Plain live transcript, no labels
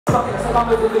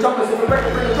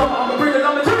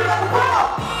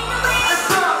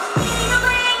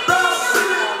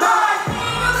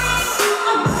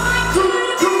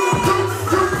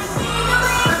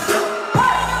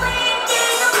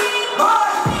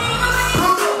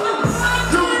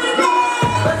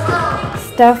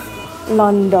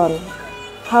Stefflon Don.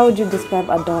 How would you describe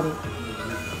a don?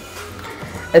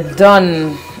 A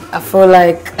don, I feel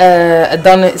like a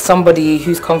don is somebody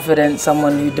who's confident,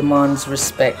 someone who demands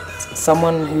respect,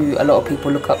 someone who a lot of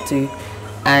people look up to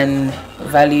and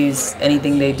values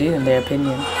anything they do in their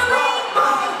opinion.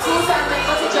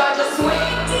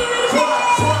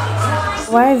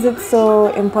 Why is it so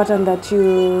important that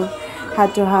you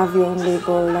had to have your own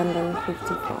label, London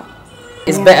 54?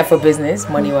 It's better for business,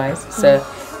 money-wise. So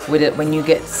with it, when you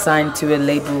get signed to a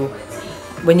label,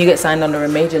 when you get signed under a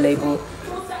major label,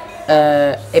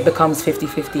 it becomes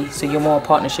 50-50. So you're more a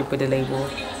partnership with the label.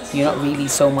 You're not really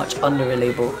so much under a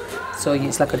label. So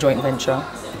it's like a joint venture.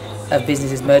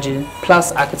 Businesses merging.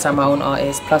 Plus, I could sign my own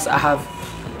artists. Plus, I have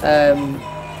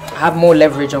more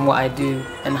leverage on what I do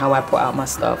and how I put out my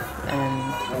stuff, and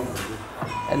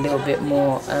a little bit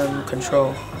more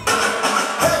control.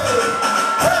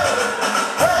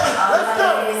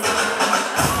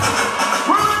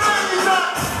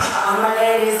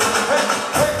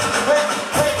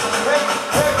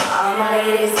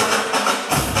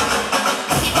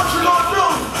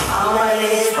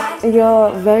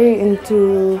 You're very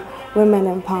into women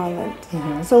empowerment.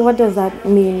 So what does that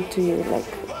mean to you, like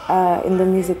in the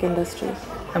music industry?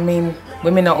 I mean,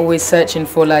 women are always searching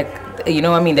for, like, you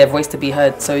know what I mean, their voice to be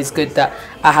heard. So it's good that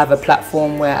I have a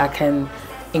platform where I can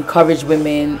encourage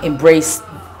women, embrace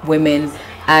women,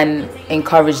 and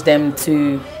encourage them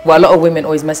to, well, a lot of women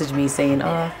always message me saying,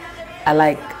 oh, I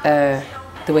like the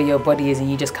way your body is and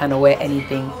you just kind of wear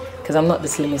anything. Because I'm not the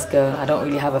slimmest girl. I don't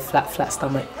really have a flat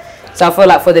stomach. So I feel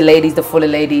like for the ladies, the fuller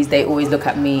ladies, they always look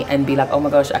at me and be like, oh my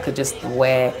gosh, I could just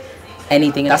wear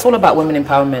anything. That's all about women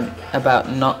empowerment, about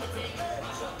not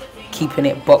keeping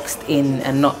it boxed in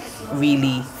and not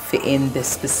really fitting the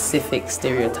specific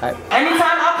stereotype. Anytime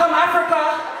I come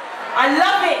Africa, I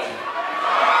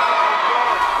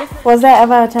love it. Was there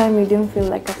ever a time you didn't feel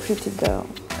like a pretty girl?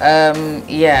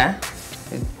 Yeah,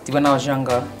 when I was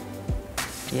younger.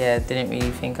 Yeah, didn't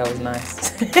really think I was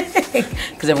nice.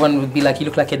 Because everyone would be like, you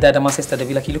look like your dad, and my sister, they'd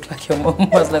be like, you look like your mom.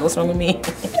 I was like, what's wrong with me?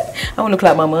 I want to look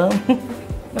like my mom.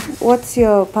 What's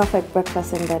your perfect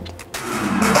breakfast in bed?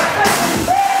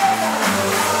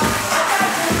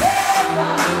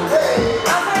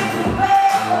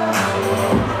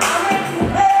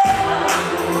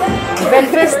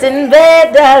 Breakfast in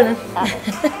bed, darling.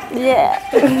 Yeah.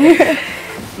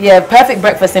 Yeah, perfect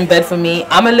breakfast in bed for me.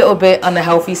 I'm a little bit on the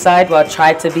healthy side, well, I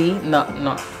try to be.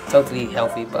 Not totally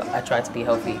healthy, but I try to be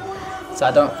healthy. So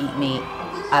I don't eat meat.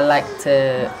 I like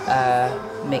to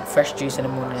make fresh juice in the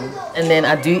morning. And then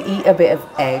I do eat a bit of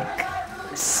egg,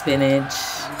 spinach,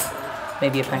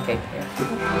 maybe a pancake.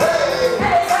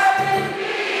 Yeah.